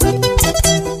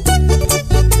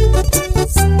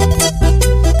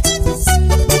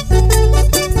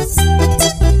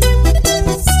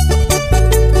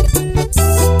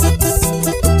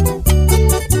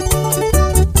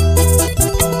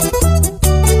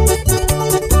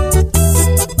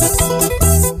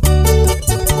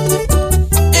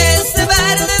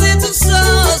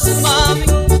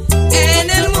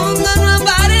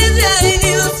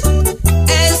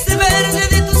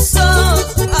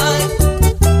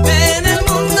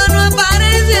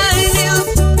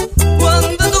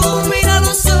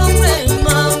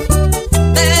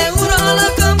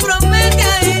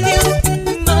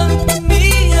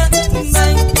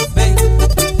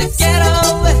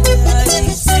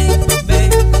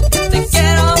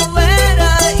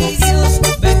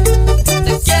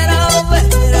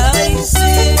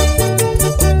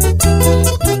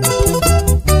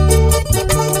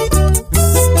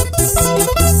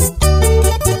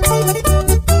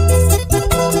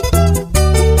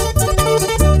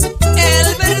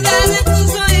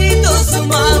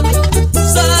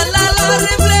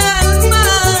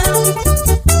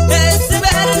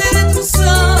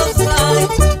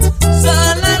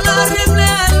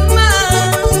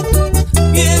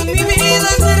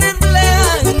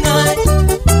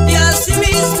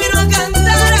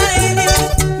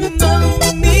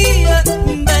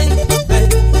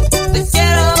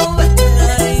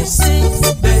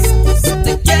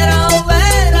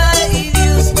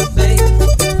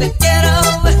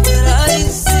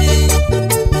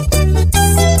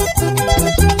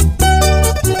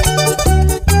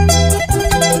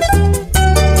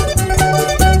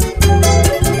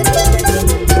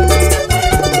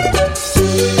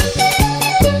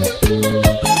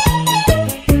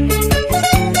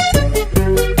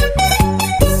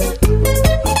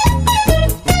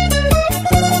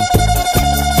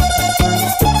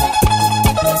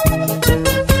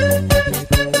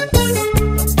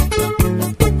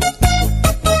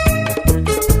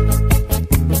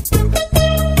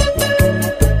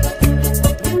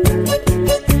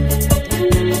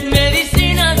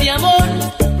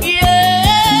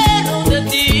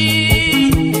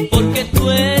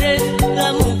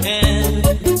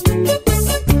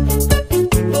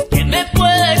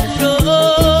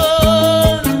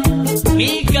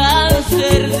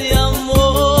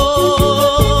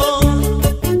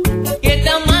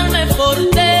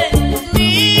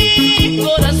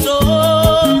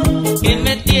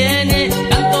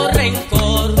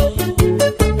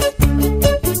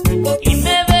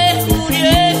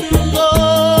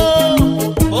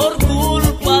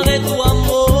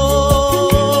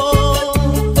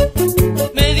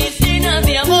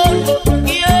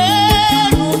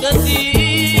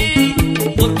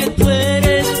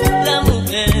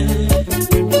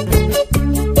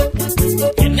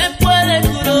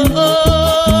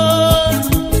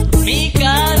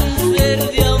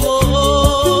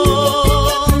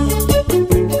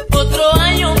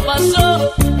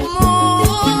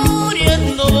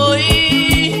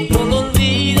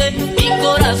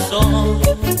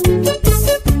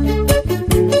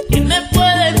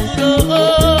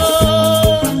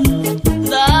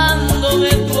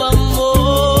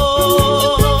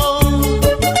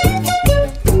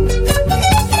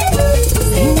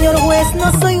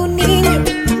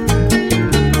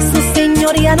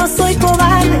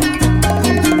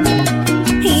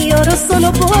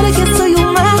 que soy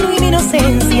humano y mi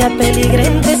inocencia peligra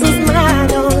entre sus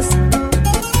manos.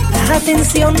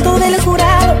 Atención todo el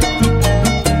jurado,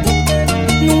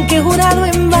 nunca he jurado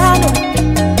en vano.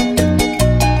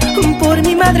 Por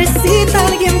mi madrecita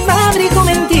alguien fabricó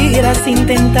mentiras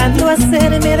intentando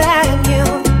hacerme daño.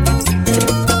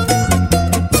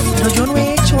 No, yo no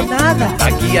he hecho nada.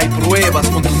 Aquí hay pruebas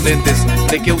contundentes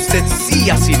de que usted sí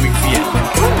ha sido infiel.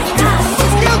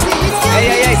 ¡Ey,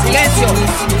 ey, ey! ¡Silencio!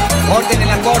 ¡Orden en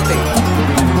la corte!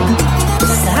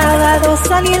 Sábado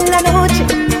salí en la noche,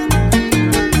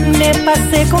 me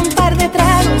pasé con un par de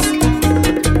tragos,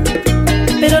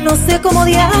 pero no sé cómo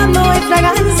diablo hay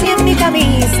fragancia en mi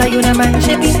camisa y una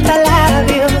mancha de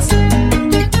pintalabios.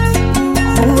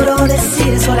 Juro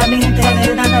decir solamente la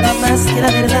verdad, nada más que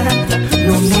la verdad,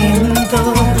 no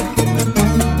miento.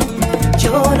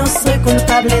 Yo no soy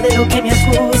culpable de lo que me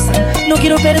acusan, no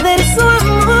quiero perder su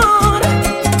amor.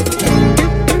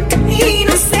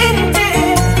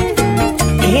 Inocente,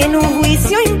 en un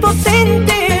juicio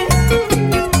impotente,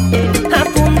 a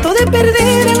punto de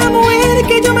perder a la mujer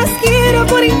que yo más quiero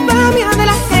por infamia de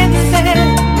la gente.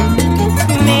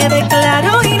 Me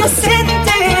declaro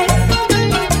inocente,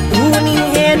 un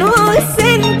ingenuo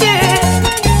decente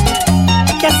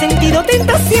que ha sentido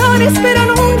tentaciones pero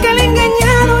nunca le he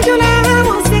engañado. Yo la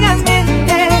amo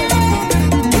ciegamente,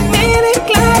 me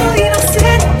declaro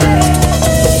inocente.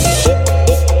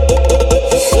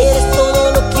 Eres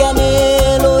todo lo que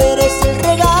anhelo, eres el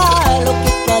regalo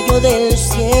que cayó del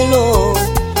cielo.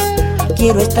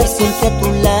 Quiero estar siempre a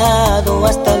tu lado,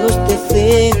 hasta los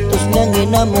defectos me han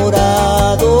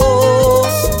enamorado.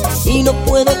 Y no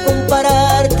puedo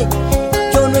compararte,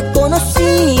 yo no he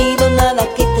conocido nada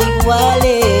que te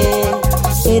iguale.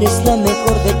 Eres la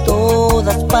mejor de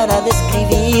todas, para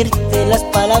describirte las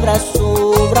palabras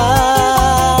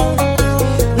sobran.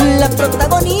 La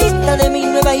protagonista de mi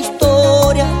nueva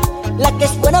historia, la que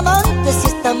es buena amante si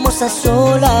estamos a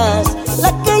solas,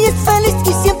 la que es feliz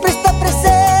y siempre está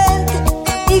presente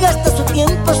y gasta su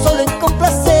tiempo solo en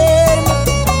complacerme.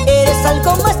 Eres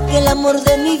algo más que el amor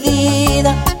de mi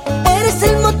vida, eres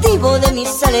el motivo de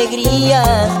mis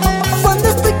alegrías. Cuando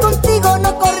estoy contigo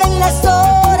no corren las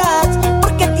horas,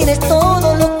 porque tienes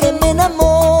todo lo que me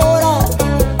enamora.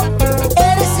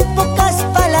 Eres en pocas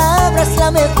palabras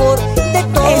la mejor de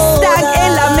todas. Están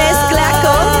en la mezcla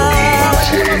con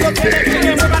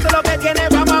Que mueva todo lo que tiene,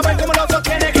 vamos a ver cómo lo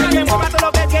sostiene. Que mueva todo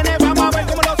lo que tiene, vamos a ver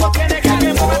cómo lo sostiene. Que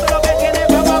mueva todo lo que tiene,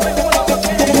 vamos a ver cómo lo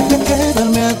sostiene.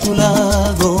 Quedarme a tu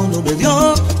lado no me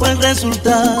dio buen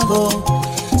resultado.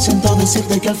 Siento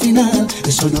decirte que al final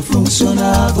eso no ha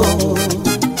funcionado.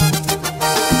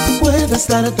 Puedes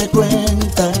darte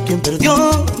cuenta, quien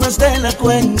perdió más de la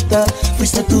cuenta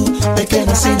fuiste tú, te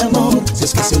quedas sin amor si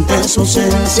es que sientes su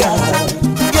ausencia.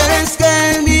 Y es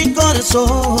que mi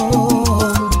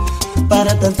corazón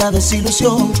para tanta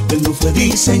desilusión él no fue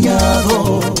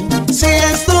diseñado. Si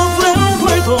esto fue un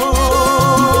juego,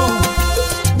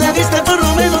 debiste por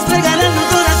lo menos regalarme un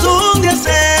corazón de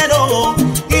acero.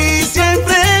 Y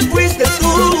siempre fuiste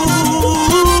tú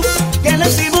quien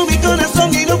lastimó mi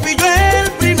corazón y no fui yo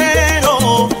el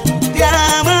primero. Te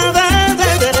amaba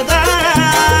de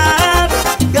verdad,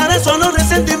 y ahora solo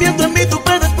resentimiento en mí tú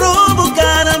puedes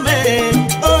provocarme.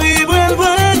 Hoy vuelvo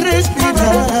a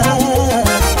respirar,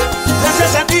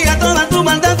 gracias a ti, a toda tu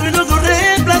maldad y luego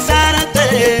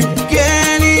reemplazarte.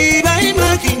 ¿Quién iba a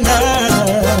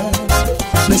imaginar?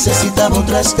 Necesitaba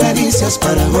otras caricias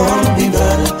para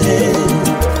olvidarte.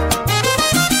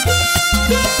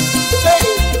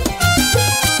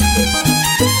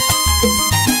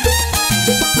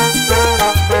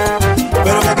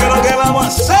 Pero ¿qué es lo que vamos a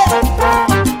hacer?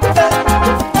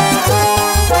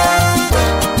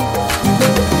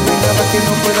 Nada que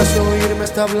no puedas oír, me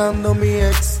está hablando mi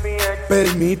ex.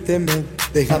 Permíteme,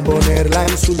 deja ponerla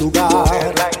en su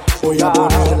lugar. Voy a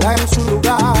ponerla en su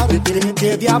lugar.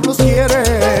 ¿Qué diablos quieres?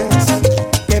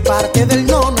 ¿Qué parte del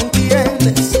no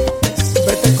entiendes?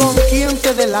 Vete con quien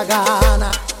te dé la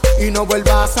gana y no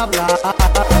vuelvas a hablar.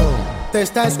 Te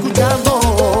está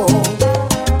escuchando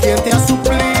quien te ha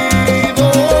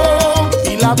suplido,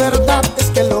 y la verdad es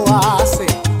que lo hace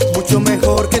mucho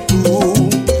mejor que tú.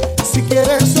 Si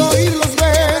quieres oír los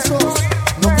besos,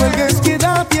 no cuelgues,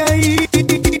 quédate ahí.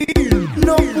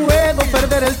 No puedo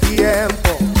perder el tiempo,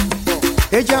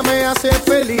 ella me hace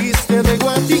feliz. Te dejo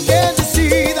a ti que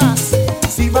decidas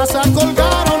si vas a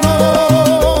colgar o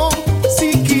no.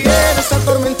 Si quieres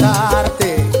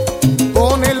atormentarte,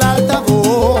 pon el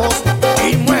altavoz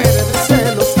y muere de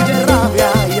celos y de rabia,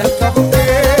 y al cabo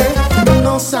que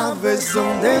no sabes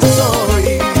dónde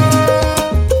estoy.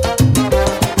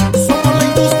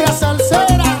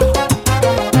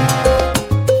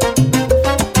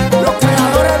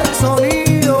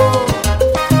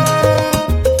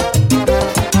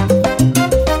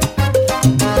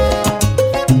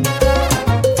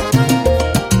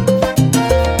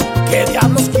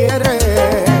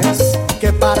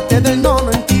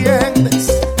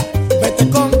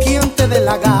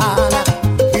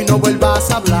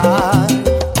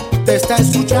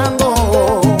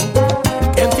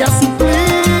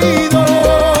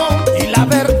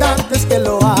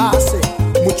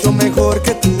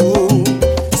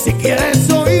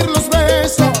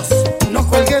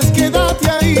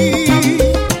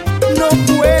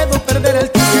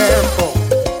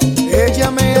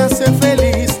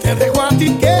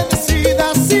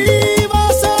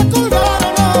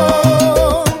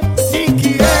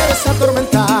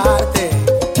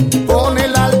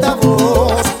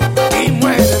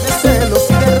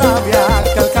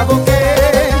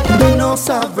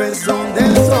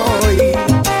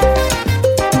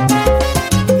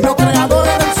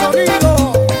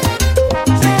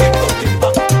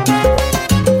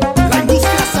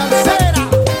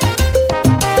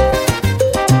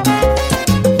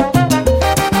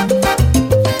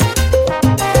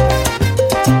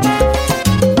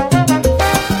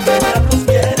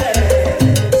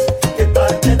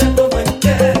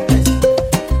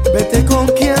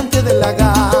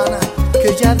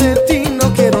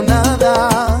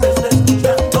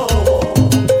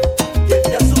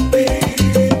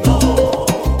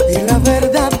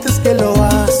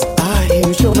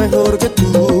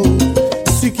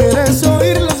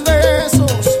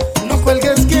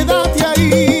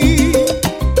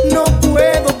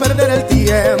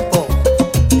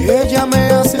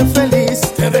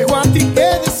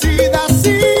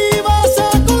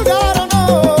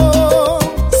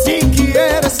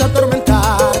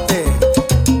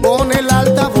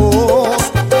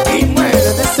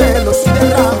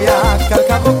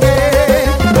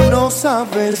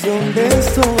 sabes dónde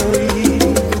estoy.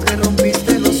 Tú que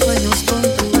rompiste los sueños con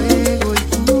tu ego y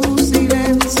tu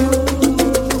silencio.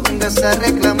 No vengas a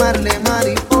reclamarle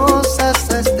mariposas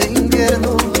a este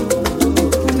invierno.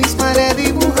 Tú misma le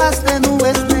dibujaste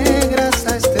nubes negras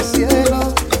a este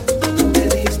cielo. Me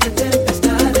diste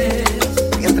tempestades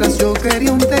mientras yo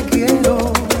quería un te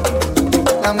quiero.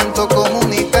 Lamento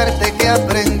comunicarte que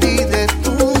aprendí de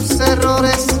tus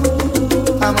errores.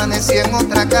 Amanecí en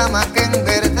otra cama que en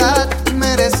verdad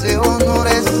merece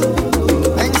honores.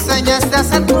 Me enseñaste a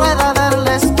hacer rueda, dar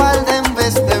la espalda en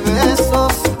vez de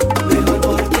besos. Mejor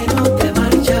porque no te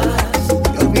marchas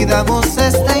y olvidamos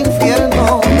este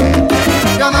infierno.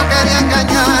 Yo no quería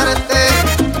engañarte,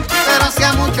 pero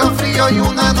hacía mucho frío y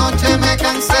una noche me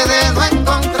cansé de no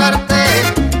encontrarte.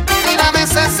 Y la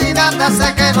necesidad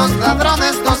hace que los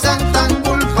ladrones no sean tan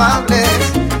culpables.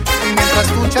 Y mientras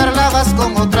tú charlabas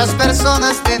con otras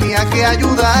personas tenía que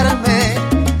ayudarme.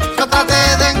 Yo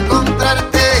traté de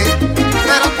encontrarte,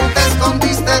 pero tú te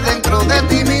escondiste dentro de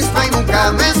ti misma y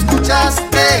nunca me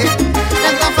escuchaste.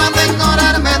 En tu afán de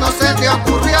ignorarme no se te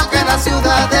ocurrió que la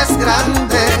ciudad es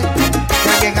grande. Y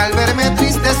alguien al verme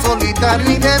triste, solitario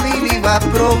y débil iba a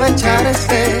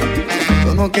aprovecharse.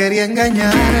 Yo no quería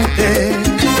engañarte,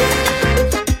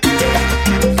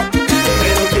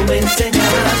 pero tú me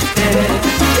enseñaste.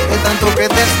 De tanto que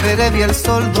te esperé vi el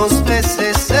sol 2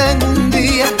 veces en un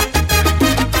día.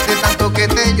 De tanto que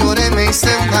te lloré me hice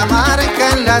una marca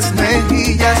en las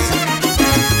mejillas.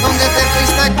 Donde te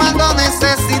fuiste cuando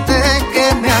necesité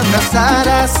que me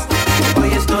abrazaras.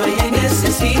 Hoy estoy en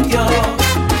ese sitio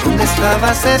donde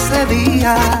estabas ese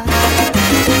día.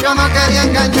 Yo no quería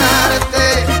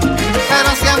engañarte, pero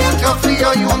hacía mucho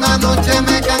frío y una noche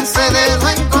me cansé de no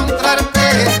encontrarte.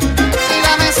 Y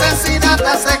la necesidad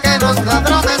hace que los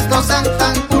ladrones no sean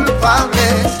tan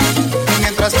culpables. Y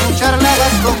mientras tú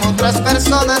charlabas con otras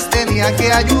personas tenía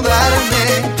que ayudarme.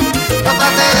 Yo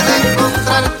traté de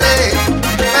encontrarte,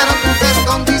 pero tú te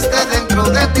escondiste dentro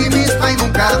de ti misma y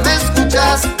nunca me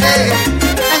escuchaste.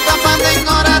 En tu afán de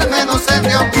ignorarme no se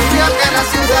te ocurrió que la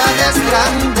ciudad es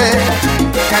grande.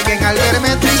 Que alguien al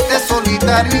verme triste,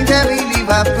 solitario y débil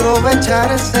iba a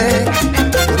aprovecharse.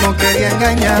 Yo no quería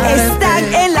engañarte.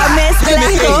 Están en la mezcla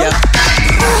con...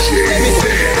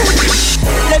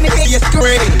 Let me hear you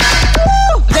scream.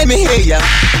 Let me hear ya.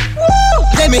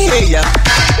 Let me hear ya.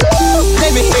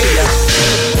 Let me hear ya.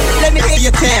 Let me hear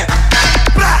you tap.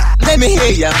 Let me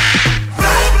hear ya.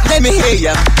 Let me hear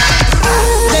ya.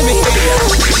 Let me hear ya.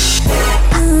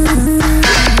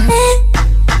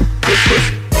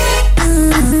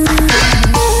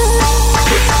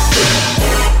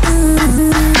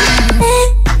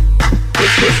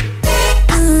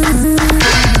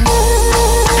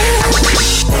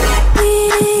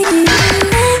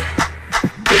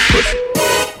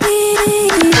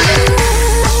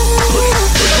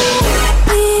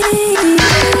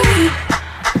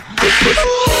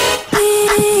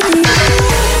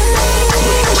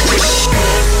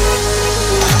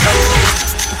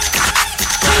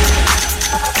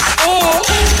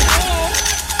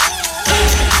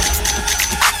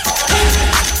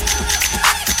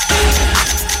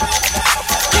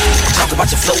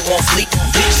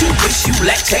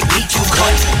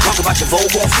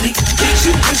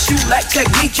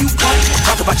 Technique, you cunt.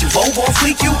 Talk about your Vogue on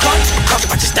fleek, you cunt. Talk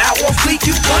about your style on fleek,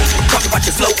 you cunt. Talk about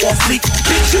your flow on fleek.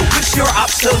 Bitch, you wish you're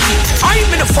obsolete. I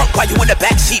am in the front while you in the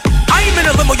backseat. I am in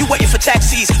a limo, you waiting for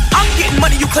taxis. I'm getting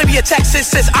money, you claim me a taxes.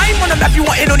 Sis, I ain't on the map, you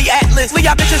want in on the atlas. Leave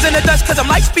y'all bitches in the dust cause I'm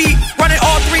light speed. Running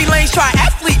all 3 lanes, try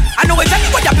athlete. I know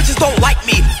exactly why y'all bitches don't like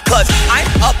me. Cause I'm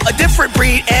up a different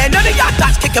breed. And none of y'all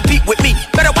dots can compete with me.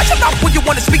 Better watch your mouth when you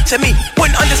wanna speak to me.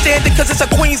 Wouldn't understand it cause it's a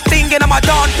queen's thing. And I'm a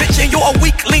darn bitch and you're a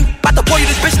weakling. About to boil you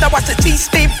this bitch, now watch the tea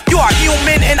steam. You are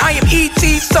human and I am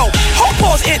E.T. So, hold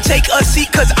pause and take a seat.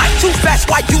 Cause I'm too fast,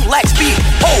 why you lack speed?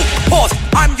 Hold pause,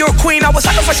 I'm your queen. I will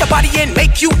sacrifice your body and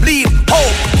make you bleed.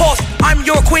 Hold pause, I'm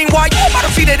your queen. Why you about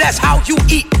to feed it? That's how you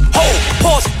eat. Hold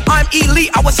pause, I'm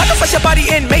elite. I will sacrifice your body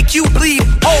and make you bleed.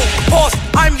 Hold pause,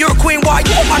 I'm your queen. Why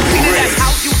you about to feed it? That's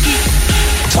how you eat.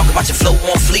 Talk about your flow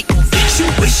on fleek. Bitch, you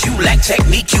wish you lack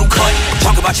technique, you cunt.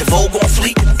 Talk about your Vogue on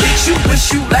fleek. Bitch, you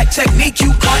wish you lack technique,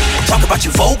 you cunt. Talk about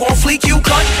your Vogue on fleek, you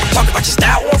cunt. Talk about your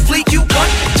style on fleek, you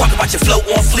cunt. Talk about your flow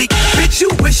on fleek. Bitch, you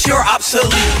wish you're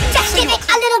obsolete. Just give it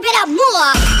a little bit of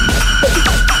more.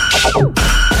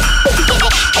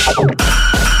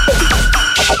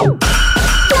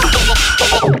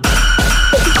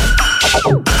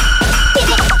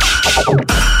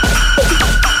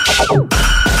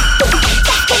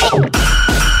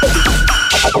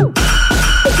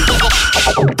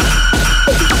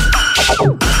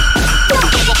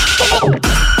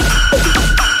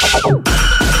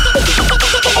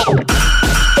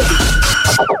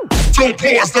 don't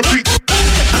pause the beat.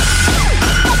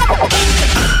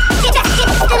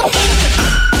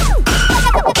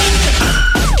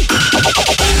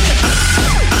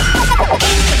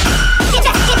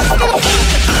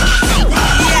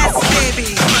 Yes,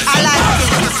 baby, I like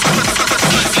it.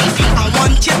 I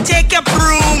want you to take your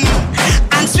broom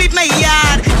and sweep my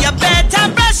yard. You better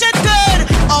brush it good,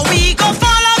 or we go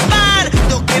fall apart.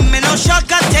 Don't give me no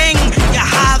shortcut thing. You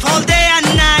have all day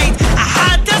and night. I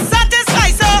had to satisfy,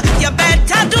 so you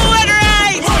better do it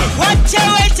right. What you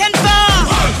waiting for?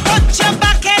 Put your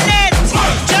back in it.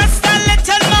 Just a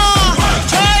little more.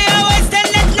 Throw your waist in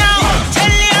it now.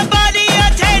 Tell your body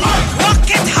you're 10. Walk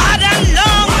it hard and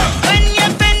long. When you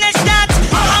finish that,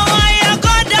 how are you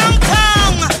go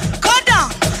downtown? Go down,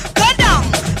 go down,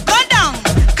 go down.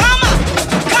 Come up,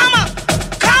 come up,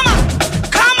 come up,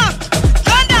 come up.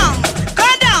 Go down, go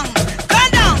down, go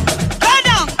down, go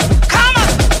down. Come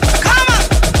up, come up,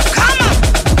 come up,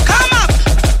 come up.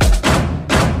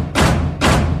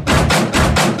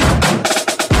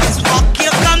 This walk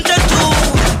you come to do,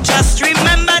 just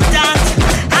remember that.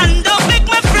 And don't pick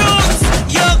my fruits,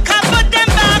 you can put them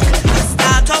back. You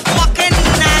start off walking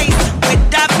nice with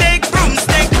that big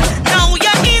broomstick. Now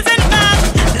you're easing back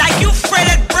like you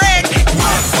fretted bread.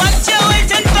 What you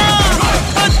waiting for?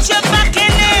 Put your back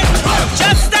in it,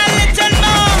 just a little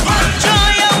more. Throw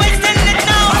your waist in it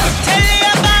now. Tell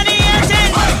your body you're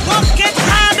 10. Walk it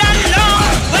hard and long.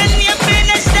 When you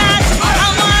finish that,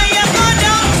 how are you go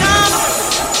downtown?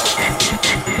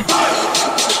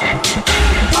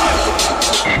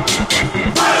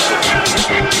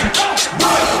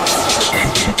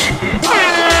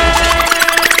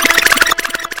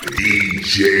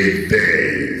 DJ Bay.